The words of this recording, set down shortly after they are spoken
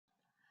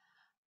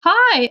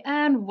Hi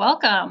and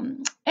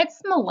welcome.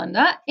 It's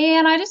Melinda,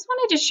 and I just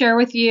wanted to share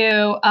with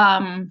you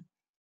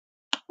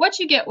what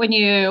you get when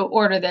you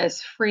order this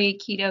free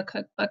keto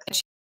cookbook that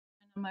you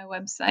can on my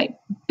website,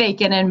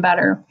 Bacon and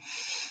Butter.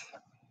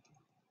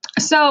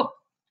 So,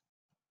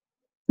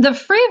 the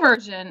free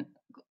version,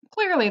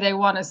 clearly they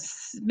want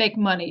to make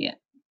money.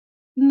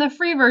 The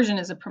free version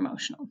is a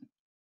promotional.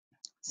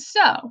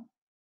 So,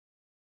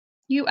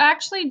 you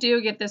actually do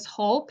get this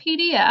whole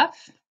PDF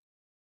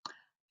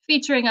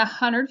featuring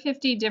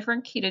 150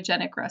 different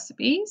ketogenic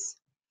recipes.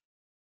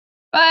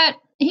 But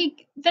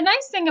the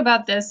nice thing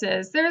about this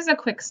is there's a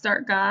quick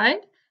start guide,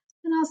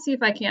 and I'll see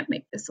if I can't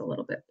make this a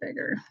little bit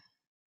bigger.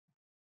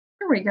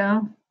 Here we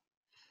go.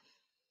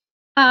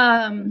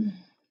 And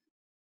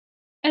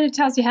it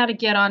tells you how to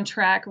get on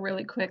track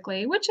really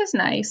quickly, which is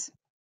nice.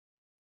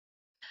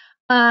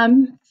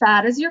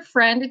 Fat is your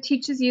friend. It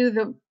teaches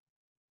you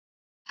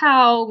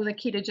how the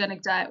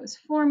ketogenic diet was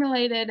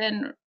formulated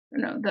and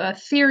the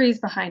theories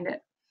behind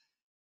it.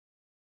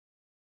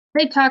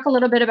 They talk a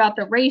little bit about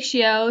the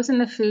ratios and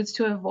the foods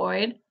to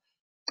avoid.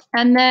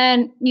 And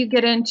then you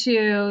get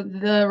into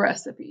the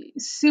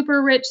recipes.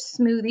 Super rich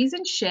smoothies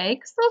and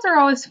shakes. Those are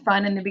always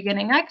fun in the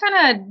beginning. I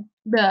kind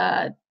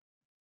of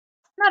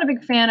not a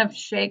big fan of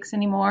shakes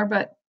anymore,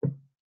 but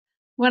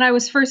when I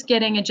was first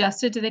getting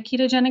adjusted to the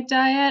ketogenic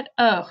diet,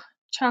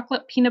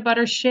 chocolate peanut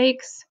butter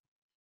shakes.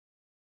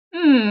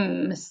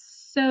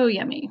 So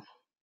yummy.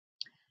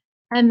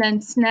 And then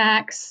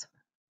snacks,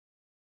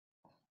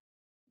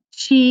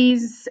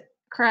 cheese,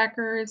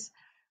 crackers,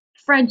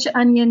 French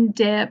onion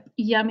dip,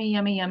 yummy,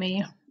 yummy,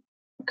 yummy.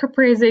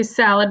 Caprese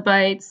salad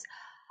bites.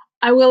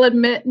 I will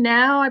admit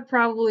now I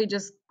probably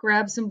just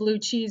grab some blue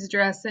cheese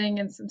dressing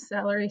and some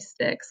celery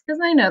sticks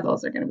because I know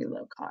those are going to be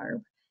low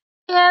carb.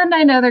 And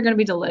I know they're going to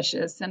be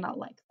delicious and I'll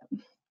like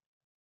them.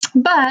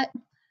 But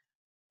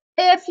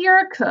if you're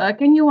a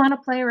cook and you want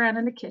to play around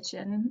in the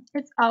kitchen,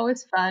 it's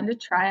always fun to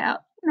try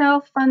out,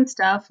 fun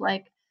stuff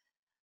like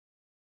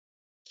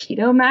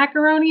keto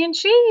macaroni and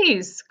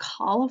cheese,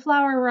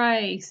 cauliflower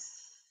rice.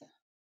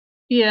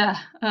 Yeah,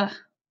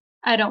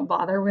 I don't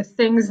bother with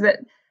things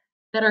that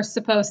are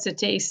supposed to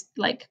taste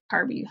like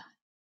carby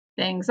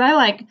things. I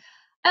like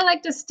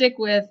to stick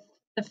with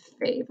the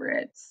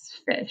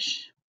favorites: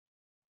 fish,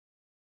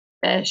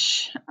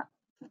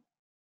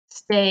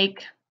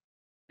 steak,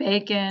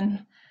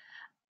 bacon.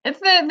 If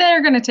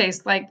they're going to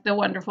taste like the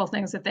wonderful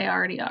things that they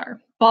already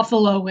are.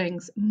 Buffalo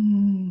wings,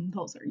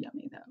 those are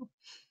yummy though.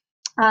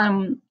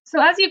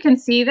 So as you can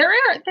see,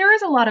 there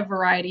is a lot of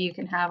variety you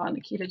can have on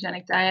the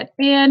ketogenic diet,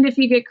 and if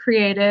you get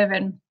creative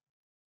and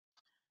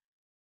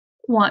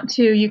want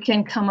to, you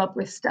can come up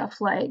with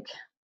stuff like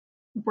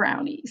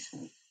brownies,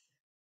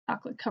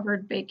 chocolate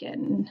covered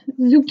bacon,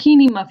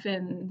 zucchini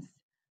muffins.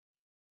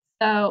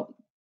 So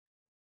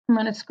I'm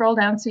going to scroll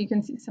down so you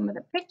can see some of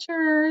the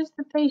pictures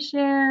that they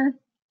share.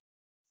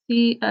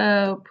 See,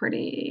 oh,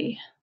 pretty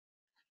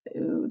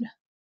food.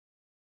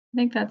 I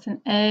think that's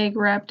an egg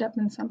wrapped up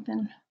in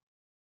something.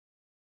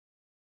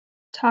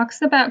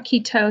 Talks about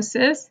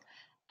ketosis.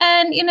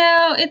 And,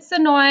 it's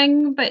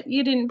annoying, but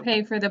you didn't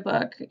pay for the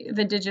book,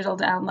 the digital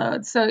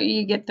download, so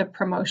you get the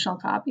promotional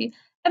copy.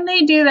 And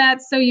they do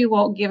that so you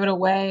won't give it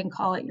away and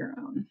call it your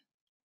own.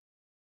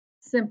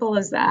 Simple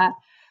as that.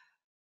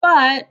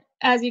 But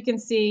as you can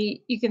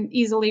see, you can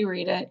easily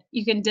read it.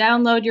 You can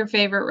download your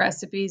favorite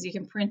recipes. You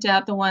can print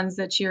out the ones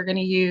that you're going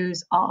to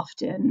use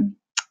often.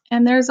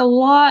 And there's a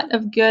lot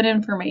of good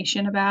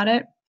information about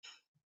it.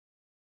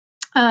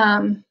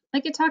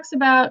 Like it talks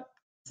about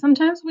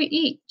sometimes we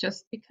eat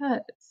just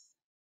because.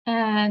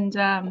 And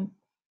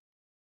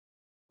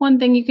one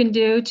thing you can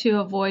do to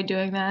avoid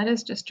doing that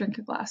is just drink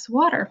a glass of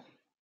water.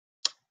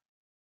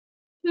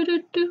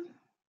 Doo-doo-doo.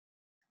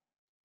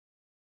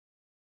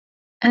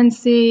 And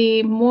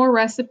see more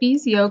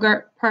recipes.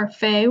 Yogurt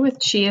parfait with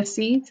chia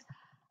seeds.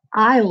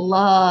 I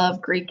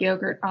love Greek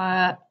yogurt.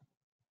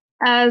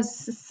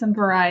 As some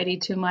variety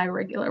to my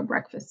regular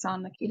breakfasts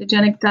on the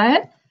ketogenic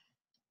diet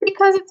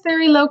because it's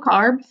very low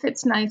carb,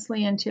 fits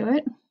nicely into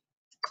it.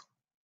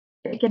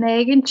 Bacon,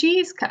 egg, and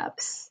cheese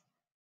cups.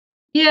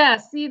 Yeah,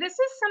 see, this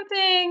is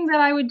something that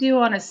I would do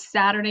on a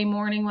Saturday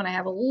morning when I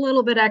have a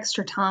little bit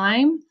extra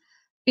time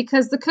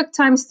because the cook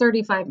time's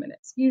 35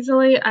 minutes.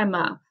 Usually I'm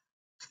a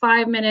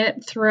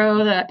 5-minute,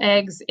 throw the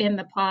eggs in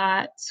the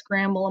pot,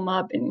 scramble them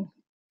up, and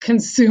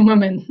consume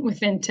them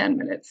within 10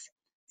 minutes.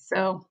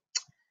 So,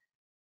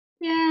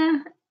 yeah,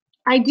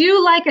 I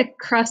do like a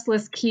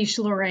crustless quiche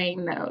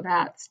Lorraine though.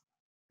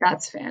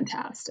 That's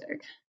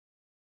fantastic.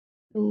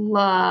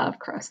 Love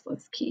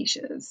crustless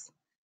quiches.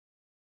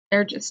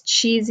 They're just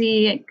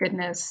cheesy,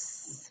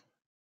 goodness.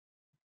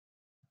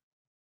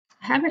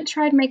 I haven't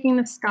tried making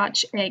the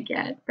Scotch egg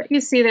yet, but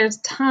you see there's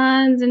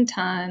tons and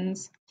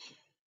tons.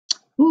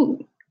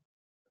 Ooh,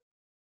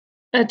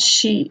 a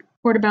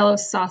portobello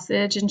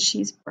sausage and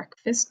cheese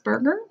breakfast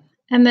burger.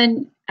 And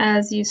then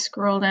as you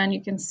scroll down,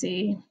 you can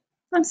see,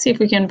 let's see if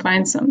we can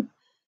find some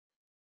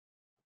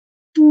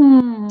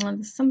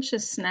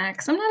sumptuous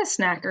snacks. I'm not a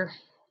snacker.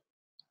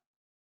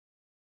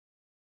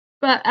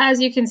 But as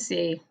you can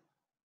see,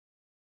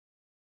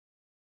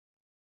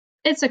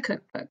 It's a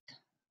cookbook.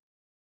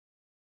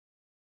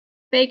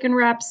 Bacon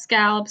wrapped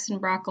scallops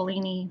and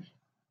broccolini.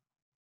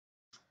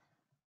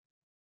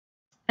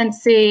 And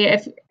see,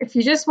 if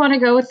you just want to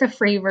go with the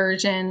free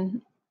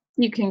version,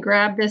 you can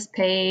grab this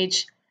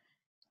page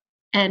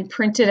and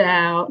print it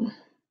out.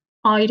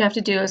 All you'd have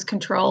to do is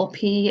Control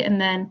P and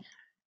then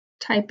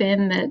type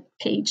in the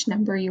page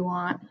number you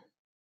want.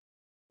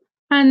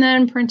 And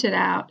then print it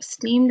out.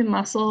 Steamed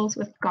mussels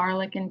with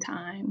garlic and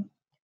thyme.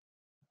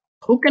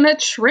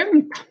 Coconut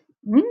shrimp.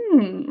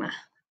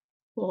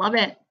 Love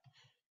it.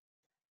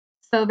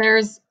 So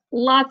there's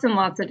lots and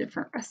lots of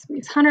different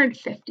recipes,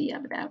 150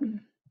 of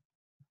them.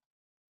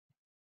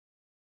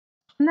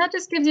 And that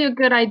just gives you a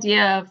good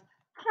idea of,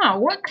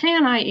 what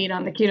can I eat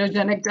on the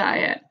ketogenic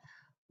diet?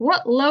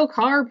 What low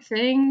carb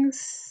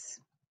things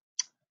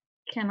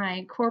can I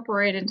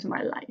incorporate into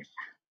my life?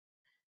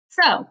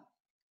 So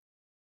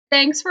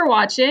thanks for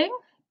watching.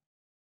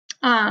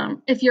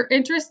 If you're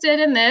interested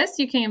in this,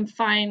 you can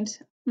find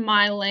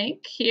my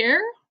link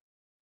here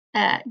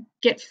at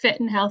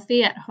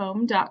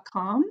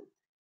getfitandhealthyathome.com.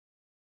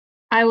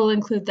 I will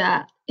include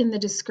that in the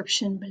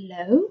description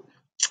below.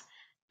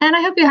 And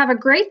I hope you have a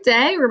great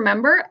day.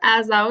 Remember,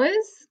 as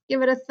always,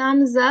 give it a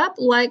thumbs up,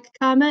 like,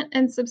 comment,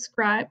 and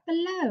subscribe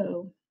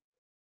below.